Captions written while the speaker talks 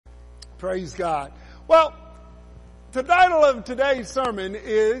Praise God. Well, the title of today's sermon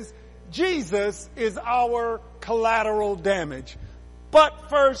is Jesus is our collateral damage.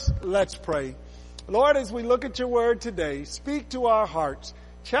 But first, let's pray. Lord, as we look at your word today, speak to our hearts.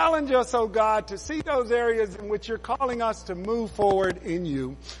 Challenge us, oh God, to see those areas in which you're calling us to move forward in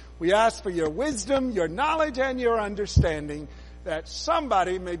you. We ask for your wisdom, your knowledge, and your understanding, that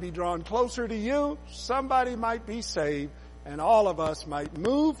somebody may be drawn closer to you, somebody might be saved, and all of us might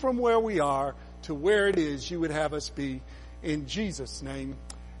move from where we are to where it is you would have us be. In Jesus' name,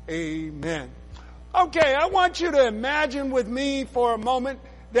 amen. Okay, I want you to imagine with me for a moment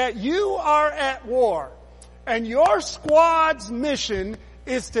that you are at war, and your squad's mission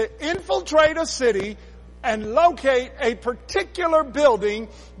is to infiltrate a city and locate a particular building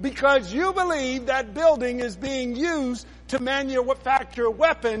because you believe that building is being used to manufacture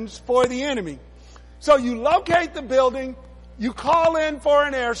weapons for the enemy. So you locate the building, you call in for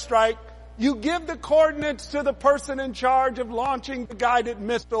an airstrike, you give the coordinates to the person in charge of launching the guided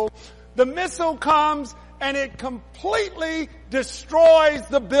missile. The missile comes and it completely destroys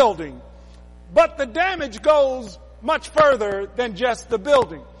the building. But the damage goes much further than just the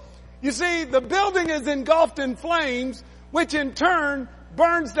building. You see, the building is engulfed in flames, which in turn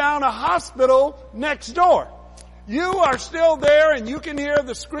burns down a hospital next door. You are still there and you can hear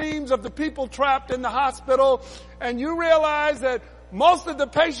the screams of the people trapped in the hospital, and you realize that most of the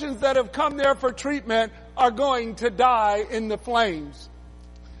patients that have come there for treatment are going to die in the flames.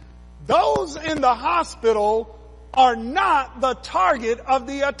 Those in the hospital are not the target of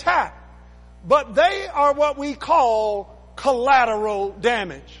the attack, but they are what we call collateral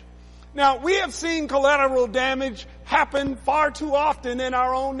damage. Now, we have seen collateral damage happen far too often in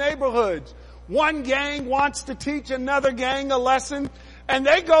our own neighborhoods. One gang wants to teach another gang a lesson, and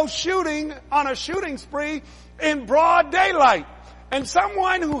they go shooting on a shooting spree in broad daylight. And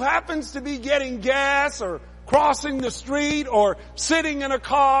someone who happens to be getting gas or crossing the street or sitting in a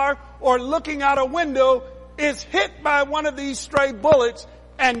car or looking out a window is hit by one of these stray bullets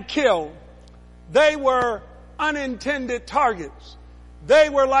and killed. They were unintended targets. They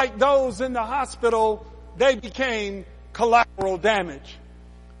were like those in the hospital. They became collateral damage.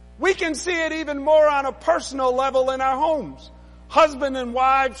 We can see it even more on a personal level in our homes. Husband and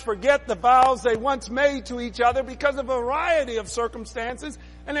wives forget the vows they once made to each other because of a variety of circumstances,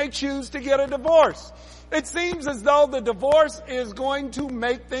 and they choose to get a divorce. It seems as though the divorce is going to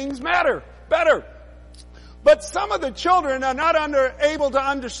make things better. But some of the children are not able to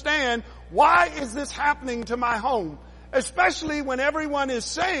understand, why is this happening to my home? Especially when everyone is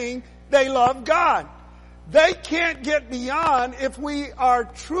saying they love God. They can't get beyond, if we are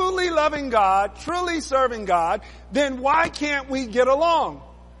truly loving God, truly serving God, then why can't we get along?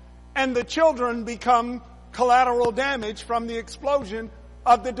 And the children become collateral damage from the explosion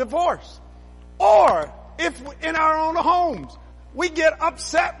of the divorce. Or if in our own homes we get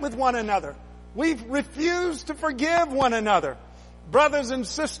upset with one another, we refuse to forgive one another. Brothers and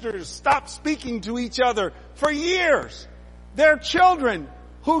sisters stop speaking to each other for years. Their children,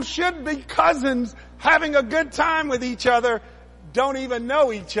 who should be cousins having a good time with each other, don't even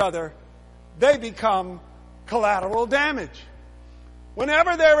know each other. They become collateral damage.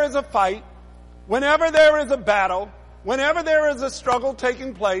 Whenever there is a fight, whenever there is a battle, whenever there is a struggle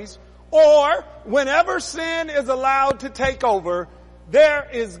taking place, or whenever sin is allowed to take over, there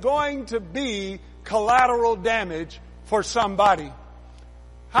is going to be collateral damage for somebody.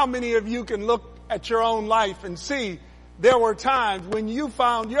 How many of you can look at your own life and see there were times when you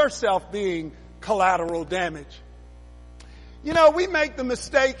found yourself being collateral damage? You know, we make the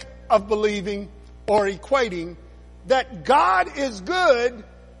mistake of believing or equating that God is good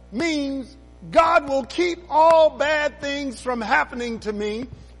means God will keep all bad things from happening to me,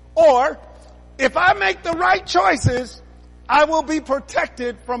 or if I make the right choices, I will be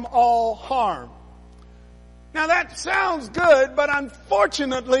protected from all harm. Now that sounds good, but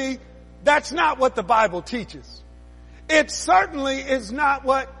unfortunately, that's not what the Bible teaches. It certainly is not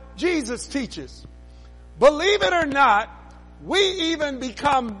what Jesus teaches. Believe it or not, we even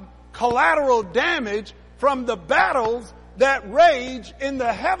become collateral damage from the battles that rage in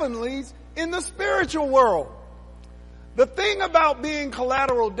the heavenlies, in the spiritual world. The thing about being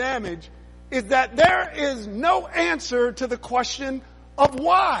collateral damage is that there is no answer to the question of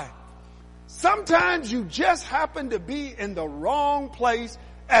why. Sometimes you just happen to be in the wrong place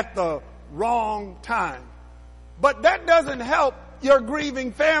at the wrong time. But that doesn't help your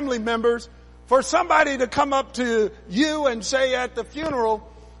grieving family members for somebody to come up to you and say at the funeral,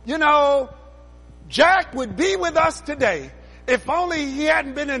 you know, Jack would be with us today if only he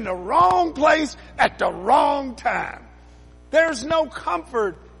hadn't been in the wrong place at the wrong time. There's no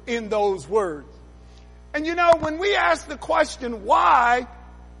comfort in those words. And you know, when we ask the question why,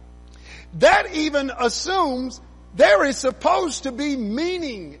 that even assumes there is supposed to be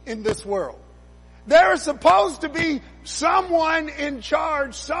meaning in this world. There is supposed to be someone in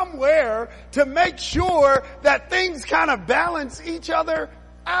charge somewhere to make sure that things kind of balance each other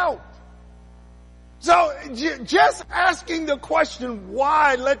out. So just asking the question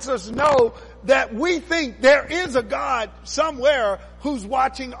why lets us know that we think there is a God somewhere who's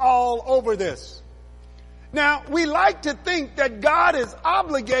watching all over this. Now, we like to think that God is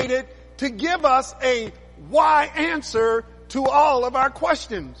obligated to give us a why answer to all of our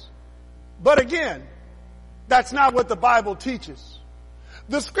questions. But again, that's not what the Bible teaches.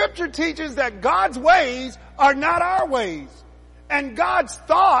 The Scripture teaches that God's ways are not our ways, and God's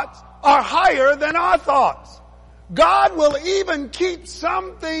thoughts are higher than our thoughts. God will even keep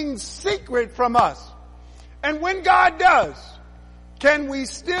some things secret from us. And when God does, can we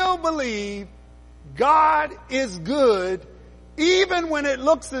still believe God is good even when it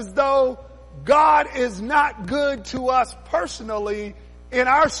looks as though God is not good to us personally in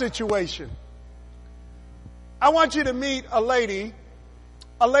our situation? I want you to meet a lady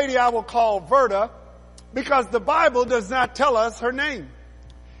I will call Verda, because the Bible does not tell us her name.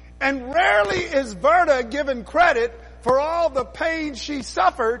 And rarely is Verda given credit for all the pain she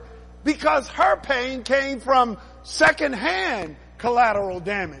suffered, because her pain came from secondhand collateral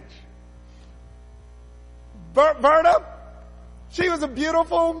damage. Verda, she was a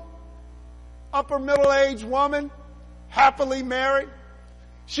beautiful, upper middle-aged woman, happily married.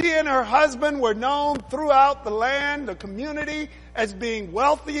 She and her husband were known throughout the land, the community, as being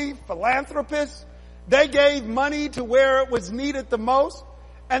wealthy philanthropists. They gave money to where it was needed the most,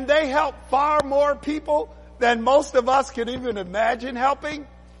 and they helped far more people than most of us could even imagine helping.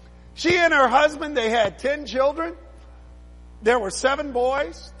 She and her husband, they had 10 children. There were 7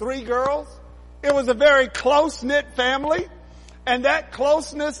 boys, 3 girls. It was a very close-knit family, and that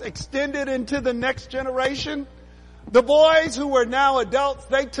closeness extended into the next generation. The boys, who were now adults,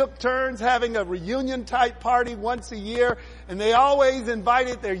 they took turns having a reunion-type party once a year, and they always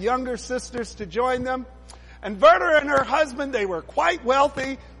invited their younger sisters to join them. And Verda and her husband, they were quite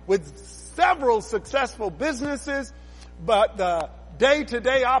wealthy with several successful businesses, but the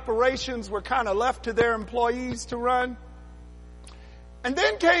day-to-day operations were kind of left to their employees to run. And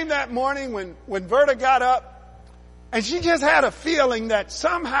then came that morning when Verda got up, and she just had a feeling that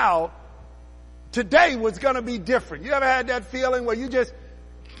somehow today was going to be different. You ever had that feeling where you just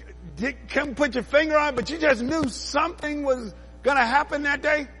couldn't put your finger on it, but you just knew something was going to happen that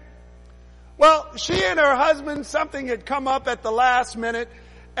day? Well, she and her husband, something had come up at the last minute,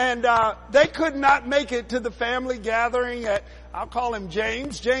 and they could not make it to the family gathering at, I'll call him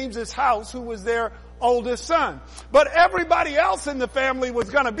James's house, who was their oldest son. But everybody else in the family was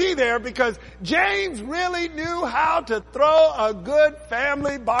going to be there, because James really knew how to throw a good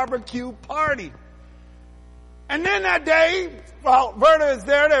family barbecue party. And then that day, while Verda is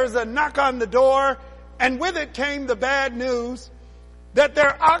there's a knock on the door, and with it came the bad news that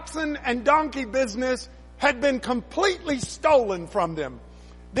their oxen and donkey business had been completely stolen from them.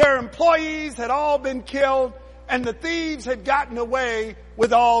 Their employees had all been killed, and the thieves had gotten away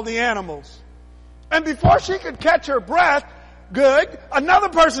with all the animals. And before she could catch her breath, another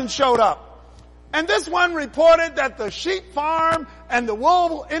person showed up. And this one reported that the sheep farm and the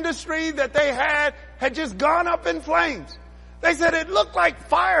wool industry that they had just gone up in flames. They said it looked like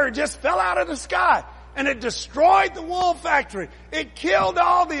fire just fell out of the sky, and it destroyed the wool factory. It killed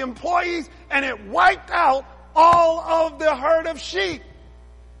all the employees, and it wiped out all of the herd of sheep.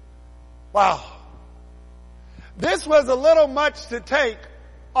 Wow. This was a little much to take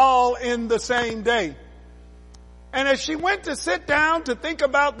all in the same day. And as she went to sit down to think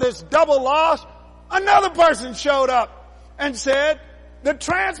about this double loss, another person showed up and said, the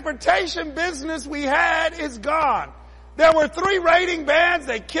transportation business we had is gone. There were 3 raiding bands.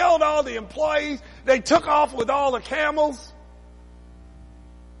 They killed all the employees. They took off with all the camels.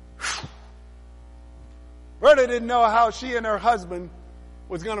 Verda didn't know how she and her husband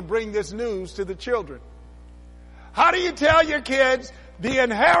was going to bring this news to the children. How do you tell your kids the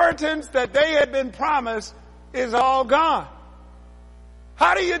inheritance that they had been promised is all gone?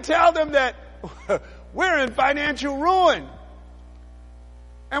 How do you tell them that we're in financial ruin?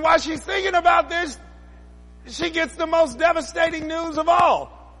 And while she's thinking about this, she gets the most devastating news of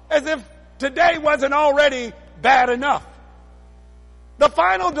all, as if today wasn't already bad enough. The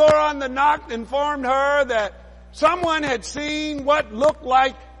final door on the knock informed her that someone had seen what looked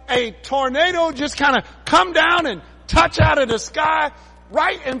like a tornado just kind of come down and touch out of the sky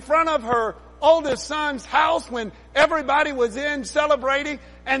right in front of her oldest son's house when everybody was in celebrating.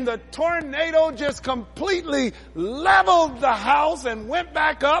 and the tornado just completely leveled the house and went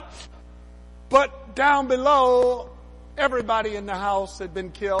back up. But down below, everybody in the house had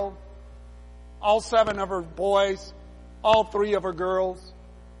been killed. All 7 of her boys, all 3 of her girls,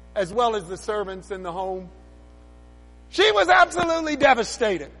 as well as the servants in the home. She was absolutely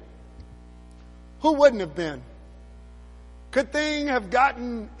devastated. Who wouldn't have been? Could things have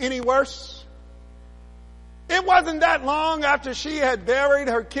gotten any worse? It wasn't that long after she had buried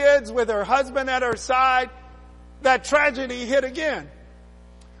her kids with her husband at her side that tragedy hit again.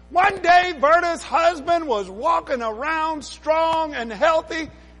 One day, Verda's husband was walking around strong and healthy,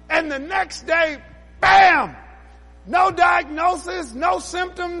 and the next day, bam! No diagnosis, no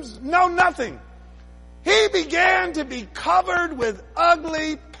symptoms, no nothing. He began to be covered with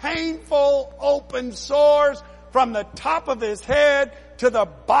ugly, painful, open sores from the top of his head to the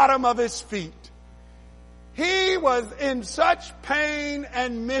bottom of his feet. He was in such pain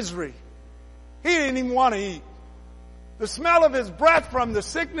and misery. He didn't even want to eat. The smell of his breath from the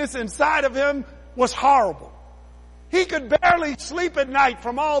sickness inside of him was horrible. He could barely sleep at night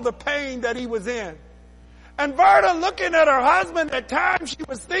from all the pain that he was in. And Verda, looking at her husband, at times she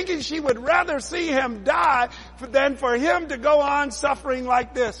was thinking she would rather see him die than for him to go on suffering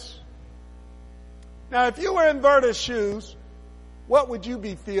like this. Now, if you were in Verda's shoes, what would you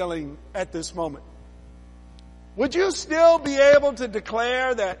be feeling at this moment? Would you still be able to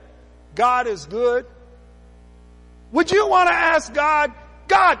declare that God is good? Would you want to ask God,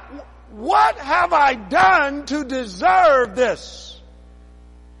 God, what have I done to deserve this?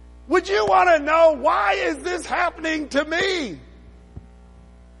 Would you want to know, why is this happening to me?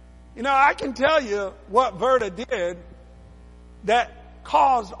 You know, I can tell you what Verda did that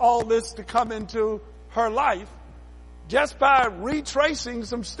caused all this to come into her life just by retracing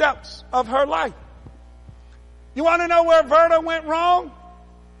some steps of her life. You want to know where Verda went wrong?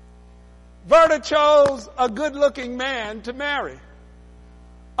 Verda chose a good-looking man to marry.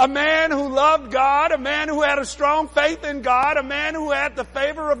 A man who loved God, a man who had a strong faith in God, a man who had the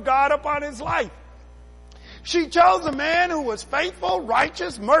favor of God upon his life. She chose a man who was faithful,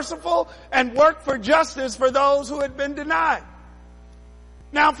 righteous, merciful, and worked for justice for those who had been denied.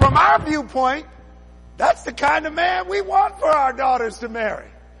 Now, from our viewpoint, that's the kind of man we want for our daughters to marry.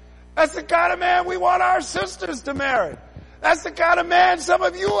 That's the kind of man we want our sisters to marry. That's the kind of man some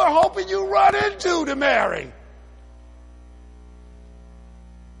of you are hoping you run into to marry.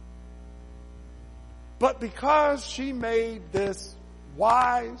 But because she made this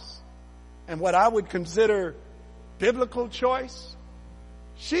wise and what I would consider biblical choice,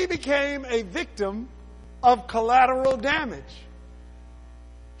 she became a victim of collateral damage.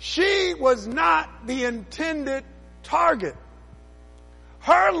 She was not the intended target.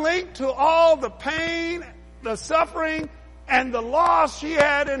 Her link to all the pain, the suffering, and the loss she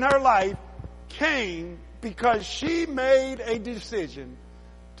had in her life came because she made a decision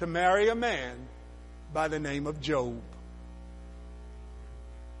to marry a man by the name of Job.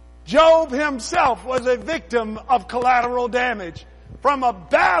 Job himself was a victim of collateral damage from a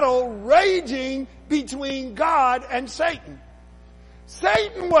battle raging between God and Satan.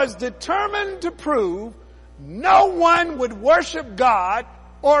 Satan was determined to prove no one would worship God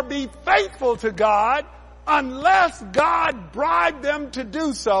or be faithful to God unless God bribed them to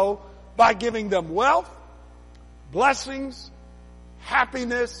do so by giving them wealth, blessings,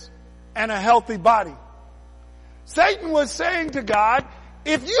 happiness, and a healthy body. Satan was saying to God,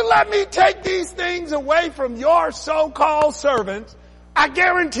 if you let me take these things away from your so-called servants, I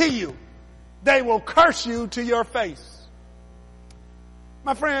guarantee you they will curse you to your face.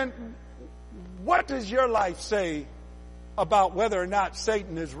 My friend, what does your life say about whether or not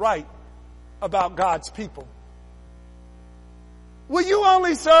Satan is right about God's people? Will you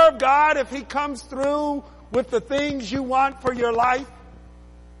only serve God if He comes through with the things you want for your life?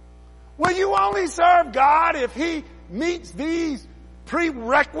 Will you only serve God if He meets these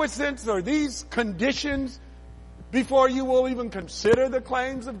prerequisites or these conditions before you will even consider the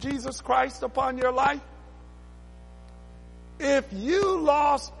claims of Jesus Christ upon your life? If you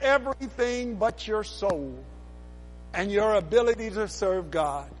lost everything but your soul and your ability to serve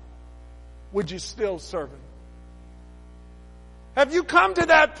God, would you still serve Him? Have you come to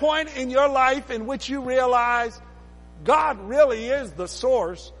that point in your life in which you realize God really is the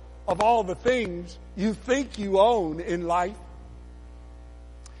source of all the things you think you own in life?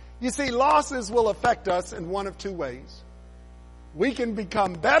 You see, losses will affect us in one of two ways. We can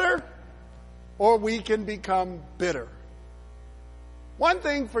become better or we can become bitter. One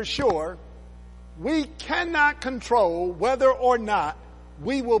thing for sure, we cannot control whether or not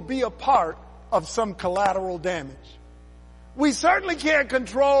we will be a part of some collateral damage. We certainly can't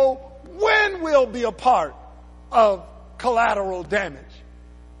control when we'll be a part of collateral damage.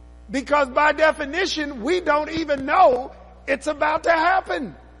 Because by definition, we don't even know it's about to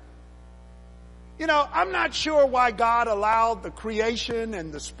happen. You know, I'm not sure why God allowed the creation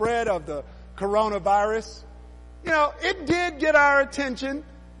and the spread of the coronavirus. You know, it did get our attention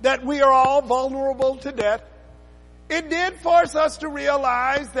that we are all vulnerable to death. It did force us to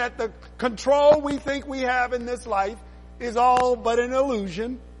realize that the control we think we have in this life is all but an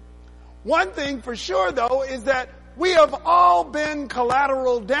illusion. One thing for sure, though, is that we have all been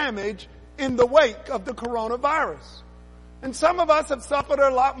collateral damage in the wake of the coronavirus. And some of us have suffered a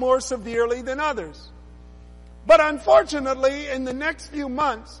lot more severely than others. But unfortunately, in the next few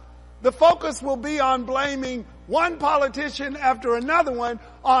months, the focus will be on blaming one politician after another one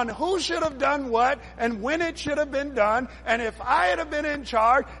on who should have done what and when it should have been done. And if I had been in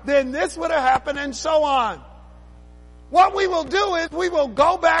charge, then this would have happened, and so on. What we will do is we will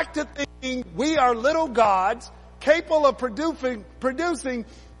go back to thinking we are little gods capable of producing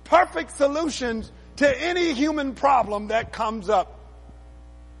perfect solutions to any human problem that comes up.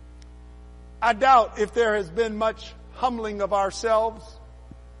 I doubt if there has been much humbling of ourselves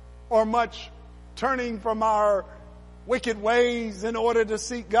or much turning from our wicked ways in order to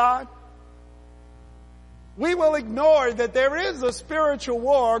seek God. We will ignore that there is a spiritual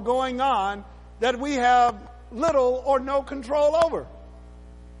war going on that we have little or no control over.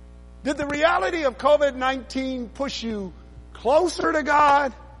 Did the reality of COVID-19 push you closer to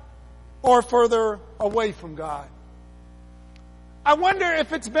God or further away from God? I wonder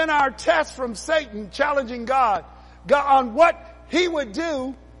if it's been our test from Satan challenging God on what he would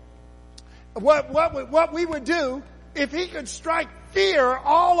do, what we would do if he could strike fear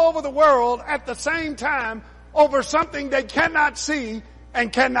all over the world at the same time over something they cannot see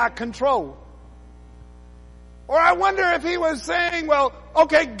and cannot control. Or I wonder if he was saying, well,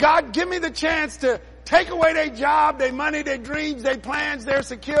 okay, God, give me the chance to take away their job, their money, their dreams, their plans, their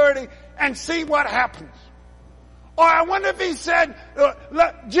security, and see what happens. Or I wonder if he said,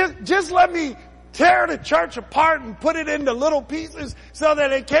 just let me tear the church apart and put it into little pieces so that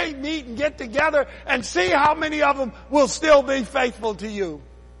they can't meet and get together, and see how many of them will still be faithful to you.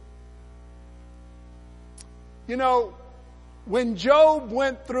 You know, when Job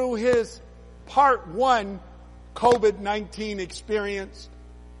went through his part 1 COVID-19 experience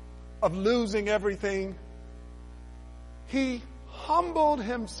of losing everything, he humbled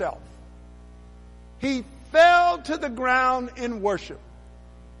himself. He fell to the ground in worship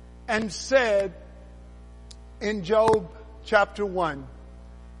and said in Job chapter 1,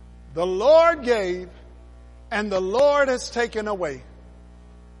 "The Lord gave and the Lord has taken away.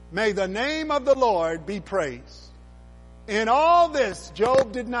 May the name of the Lord be praised." In all this,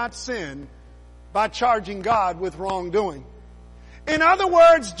 Job did not sin by charging God with wrongdoing. In other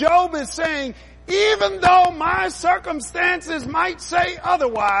words, Job is saying, even though my circumstances might say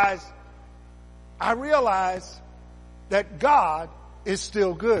otherwise, I realize that God is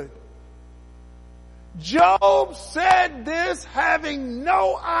still good. Job said this having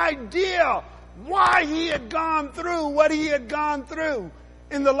no idea why he had gone through what he had gone through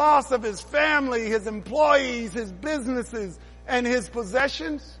in the loss of his family, his employees, his businesses, and his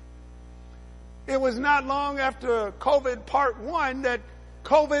possessions. It was not long after COVID part 1 that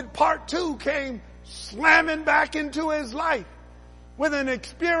COVID part 2 came slamming back into his life with an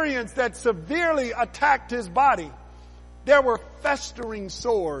experience that severely attacked his body. There were festering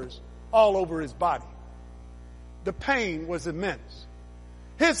sores all over his body. The pain was immense.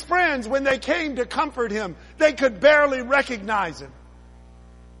 His friends, when they came to comfort him, they could barely recognize him.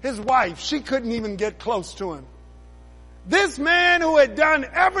 His wife, she couldn't even get close to him. This man who had done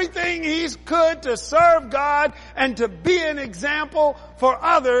everything he could to serve God and to be an example for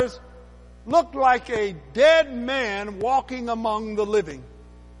others looked like a dead man walking among the living.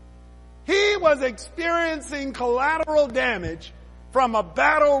 He was experiencing collateral damage from a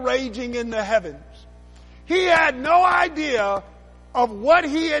battle raging in the heavens. He had no idea of what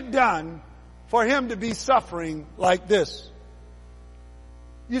he had done for him to be suffering like this.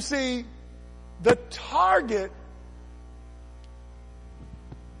 You see, the target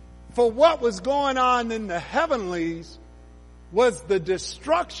for what was going on in the heavenlies was the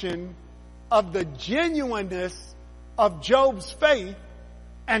destruction of the genuineness of Job's faith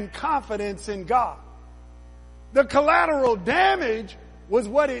and confidence in God. The collateral damage was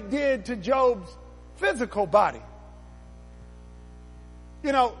what it did to Job's physical body.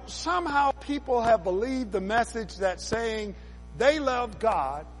 You know, somehow people have believed the message that saying they love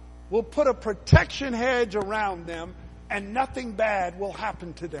God will put a protection hedge around them and nothing bad will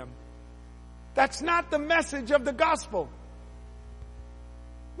happen to them. That's not the message of the gospel.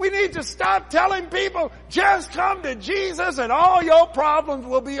 We need to stop telling people, just come to Jesus and all your problems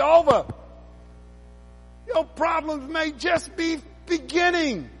will be over. Your problems may just be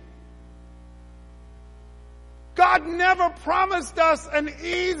beginning. God never promised us an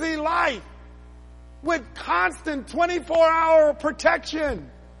easy life with constant 24-hour protection.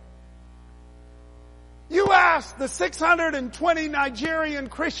 You ask the 620 Nigerian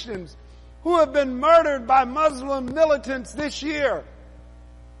Christians who have been murdered by Muslim militants this year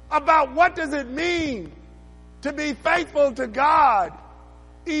about what does it mean to be faithful to God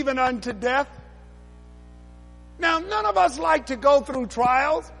even unto death. Now, none of us like to go through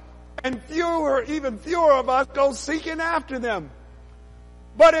trials, and even fewer of us go seeking after them.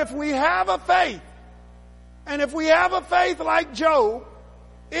 But if we have a faith, and if we have a faith like Job,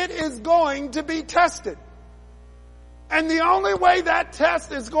 it is going to be tested. And the only way that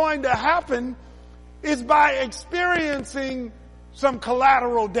test is going to happen is by experiencing some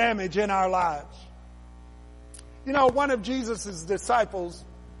collateral damage in our lives. You know, one of Jesus' disciples,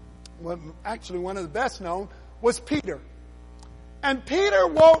 actually one of the best known, was Peter. And Peter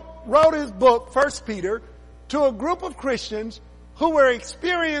wrote his book, 1 Peter, to a group of Christians who were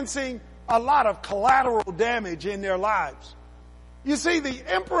experiencing a lot of collateral damage in their lives. You see, the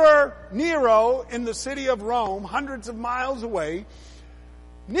Emperor Nero in the city of Rome, hundreds of miles away,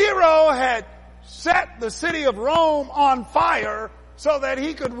 Nero had set the city of Rome on fire so that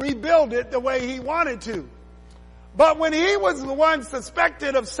he could rebuild it the way he wanted to. But when he was the one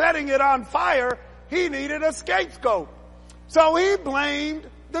suspected of setting it on fire, he needed a scapegoat. So he blamed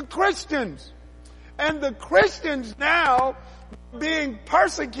the Christians. And the Christians now being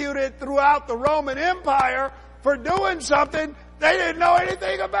persecuted throughout the Roman Empire for doing something they didn't know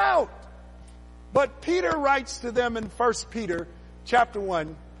anything about. But Peter writes to them in 1 Peter chapter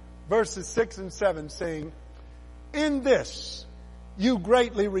 1, verses 6 and 7, saying, "In this you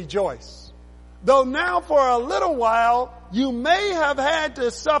greatly rejoice, though now for a little while you may have had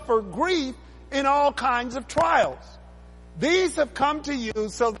to suffer grief in all kinds of trials. These have come to you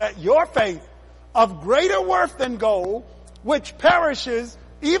so that your faith, of greater worth than gold, which perishes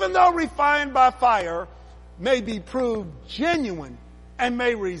even though refined by fire, may be proved genuine and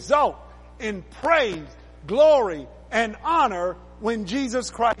may result in praise, glory, and honor when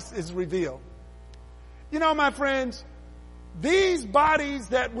Jesus Christ is revealed." You know, my friends, these bodies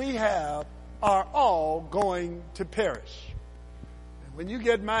that we have are all going to perish. And when you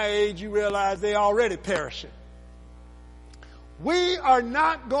get my age, you realize they're already perishing. We are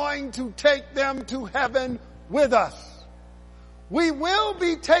not going to take them to heaven with us. We will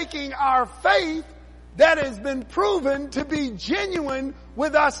be taking our faith that has been proven to be genuine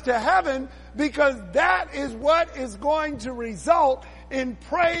with us to heaven, because that is what is going to result in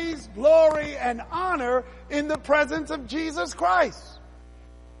praise, glory, and honor in the presence of Jesus Christ.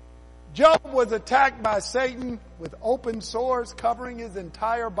 Job was attacked by Satan with open sores covering his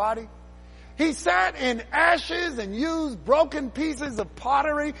entire body. He sat in ashes and used broken pieces of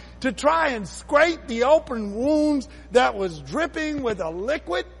pottery to try and scrape the open wounds that was dripping with a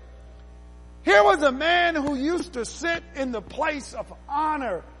liquid. Here was a man who used to sit in the place of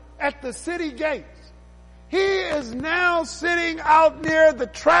honor at the city gates. He is now sitting out near the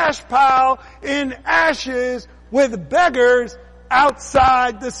trash pile in ashes with beggars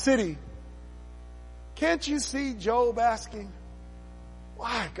outside the city. Can't you see Job asking,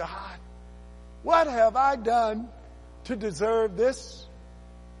 "Why, God? What have I done to deserve this?"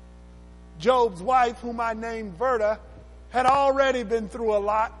 Job's wife, whom I named Verta, had already been through a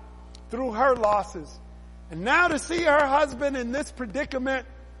lot through her losses. And now to see her husband in this predicament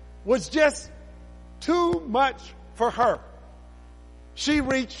was just too much for her. She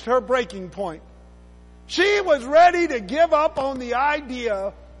reached her breaking point. She was ready to give up on the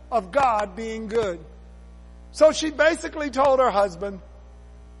idea of God being good. So she basically told her husband,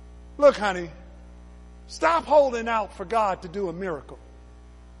 "Look, honey, stop holding out for God to do a miracle.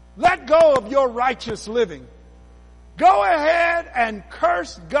 Let go of your righteous living. Go ahead and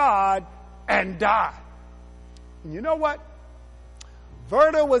curse God and die." And you know what?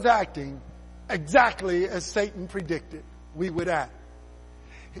 Verta was acting exactly as Satan predicted we would act.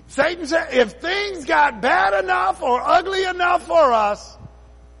 Satan said, if things got bad enough or ugly enough for us,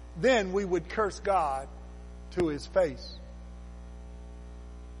 then we would curse God to his face.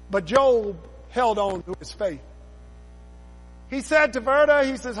 But Job held on to his faith. He said to Verta,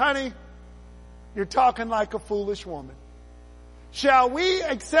 he says, "Honey, you're talking like a foolish woman. Shall we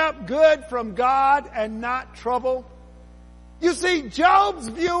accept good from God and not trouble?" You see, Job's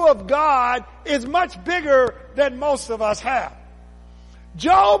view of God is much bigger than most of us have.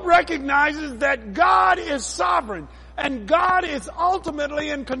 Job recognizes that God is sovereign And God is ultimately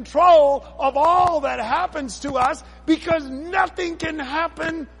in control of all that happens to us because nothing can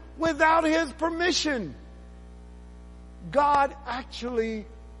happen without His permission. God actually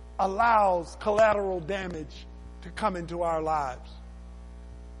allows collateral damage to come into our lives.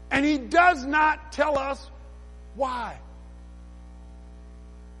 And He does not tell us why.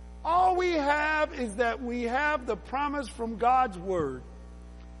 All we have is that we have the promise from God's Word.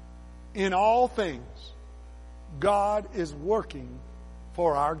 In all things, God is working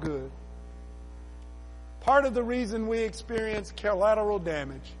for our good. Part of the reason we experience collateral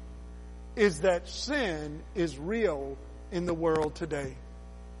damage is that sin is real in the world today.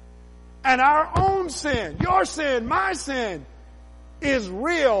 And our own sin, your sin, my sin, is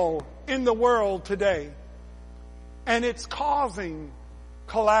real in the world today. And it's causing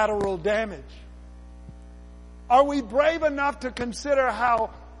collateral damage. Are we brave enough to consider how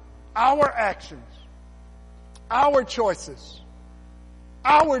our actions, our choices,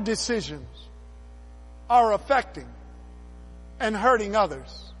 our decisions are affecting and hurting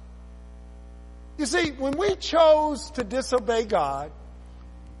others? You see, when we chose to disobey God,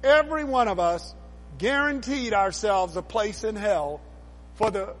 every one of us guaranteed ourselves a place in hell, for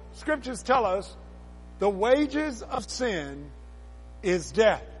the scriptures tell us the wages of sin is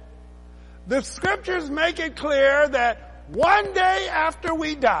death. The scriptures make it clear that one day after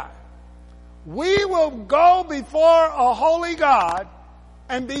we die, we will go before a holy God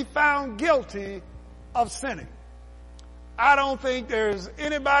and be found guilty of sinning. I don't think there's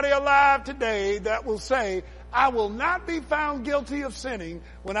anybody alive today that will say, I will not be found guilty of sinning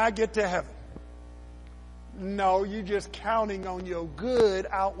when I get to heaven. No, you're just counting on your good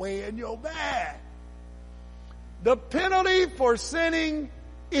outweighing your bad. The penalty for sinning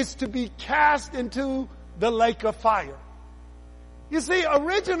is to be cast into the lake of fire. You see,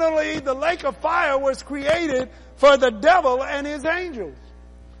 originally the lake of fire was created for the devil and his angels.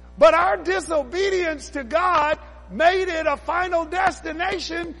 But our disobedience to God made it a final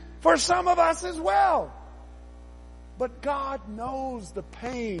destination for some of us as well. But God knows the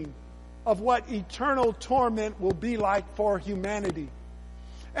pain of what eternal torment will be like for humanity.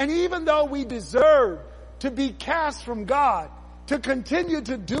 And even though we deserve to be cast from God, to continue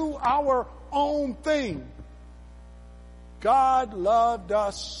to do our own thing, God loved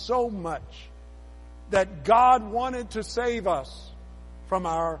us so much that God wanted to save us from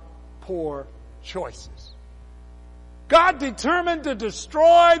our poor choices. God determined to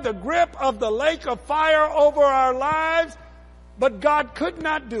destroy the grip of the lake of fire over our lives, but God could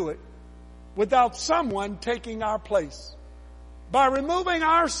not do it without someone taking our place by removing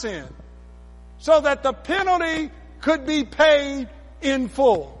our sin so that the penalty could be paid in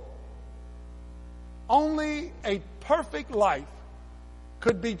full. Only a perfect life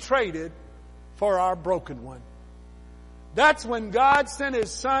could be traded for our broken one. That's when God sent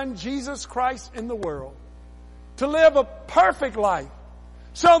His Son, Jesus Christ, in the world to live a perfect life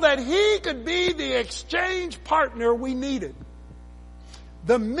so that He could be the exchange partner we needed.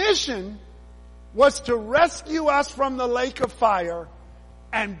 The mission was to rescue us from the lake of fire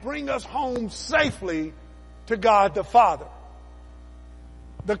and bring us home safely to God the Father.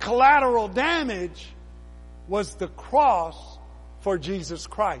 The collateral damage was the cross for Jesus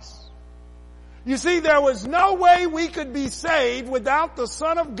Christ. You see, there was no way we could be saved without the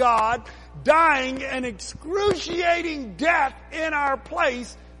Son of God dying an excruciating death in our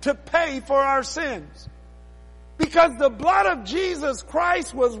place to pay for our sins. Because the blood of Jesus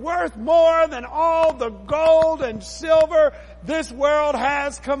Christ was worth more than all the gold and silver this world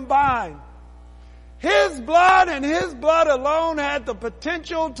has combined. His blood and His blood alone had the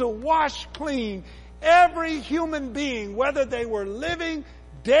potential to wash clean every human being, whether they were living,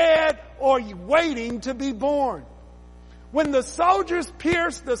 dead, or waiting to be born. When the soldiers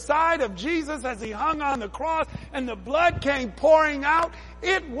pierced the side of Jesus as He hung on the cross and the blood came pouring out,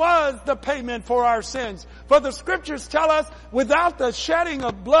 it was the payment for our sins. For the scriptures tell us, without the shedding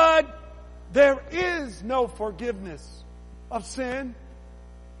of blood, there is no forgiveness of sin.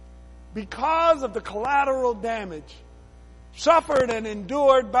 Because of the collateral damage suffered and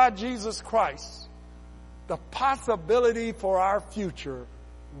endured by Jesus Christ, the possibility for our future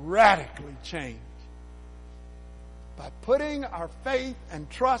radically changed. By putting our faith and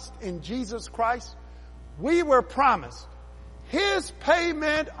trust in Jesus Christ, we were promised His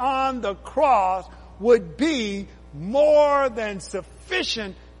payment on the cross would be more than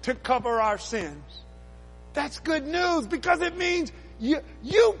sufficient to cover our sins. That's good news because it means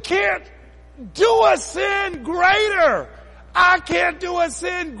you can't do a sin greater. I can't do a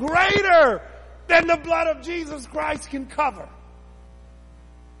sin greater than the blood of Jesus Christ can cover.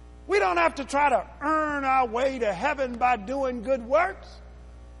 We don't have to try to earn our way to heaven by doing good works.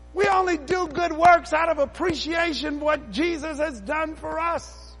 We only do good works out of appreciation of what Jesus has done for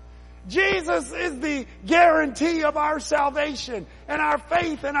us. Jesus is the guarantee of our salvation and our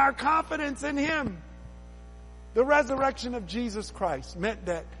faith and our confidence in Him. The resurrection of Jesus Christ meant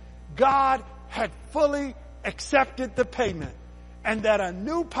that God had fully accepted the payment and that a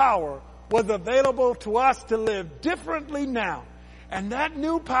new power was available to us to live differently now. And that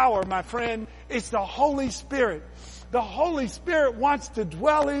new power, my friend, is the Holy Spirit. The Holy Spirit wants to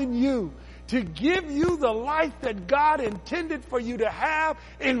dwell in you, to give you the life that God intended for you to have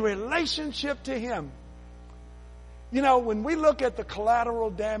in relationship to Him. You know, when we look at the collateral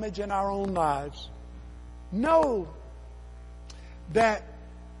damage in our own lives, know that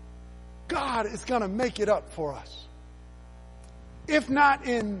God is going to make it up for us. If not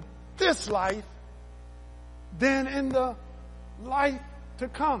in this life, then in the life to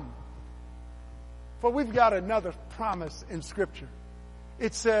come. For we've got another promise in Scripture.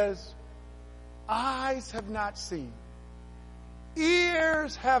 It says, eyes have not seen,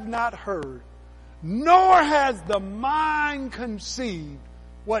 ears have not heard, nor has the mind conceived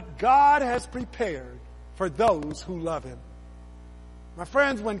what God has prepared for those who love Him. My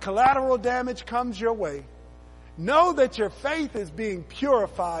friends, when collateral damage comes your way, know that your faith is being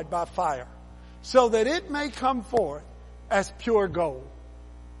purified by fire so that it may come forth as pure gold.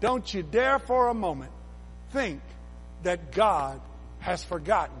 Don't you dare for a moment think that God has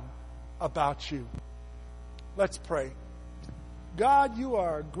forgotten about you. Let's pray. God, you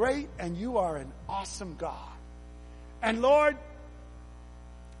are great and you are an awesome God. And Lord,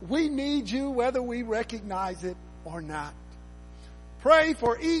 we need you whether we recognize it or not. Pray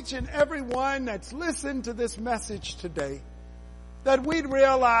for each and every one that's listened to this message today, that we'd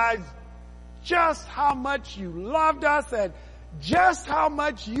realize just how much you loved us and just how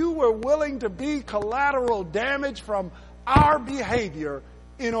much you were willing to be collateral damage from our behavior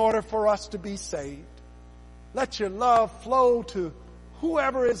in order for us to be saved. Let your love flow to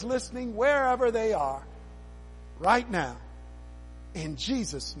whoever is listening, wherever they are, right now. In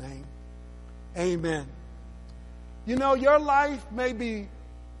Jesus' name, amen. You know, your life may be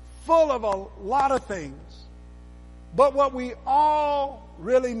full of a lot of things, but what we all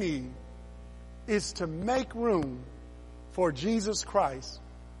really need is to make room for Jesus Christ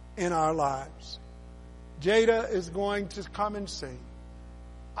in our lives. Jada is going to come and sing,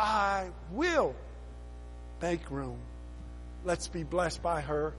 I will make room. Let's be blessed by her.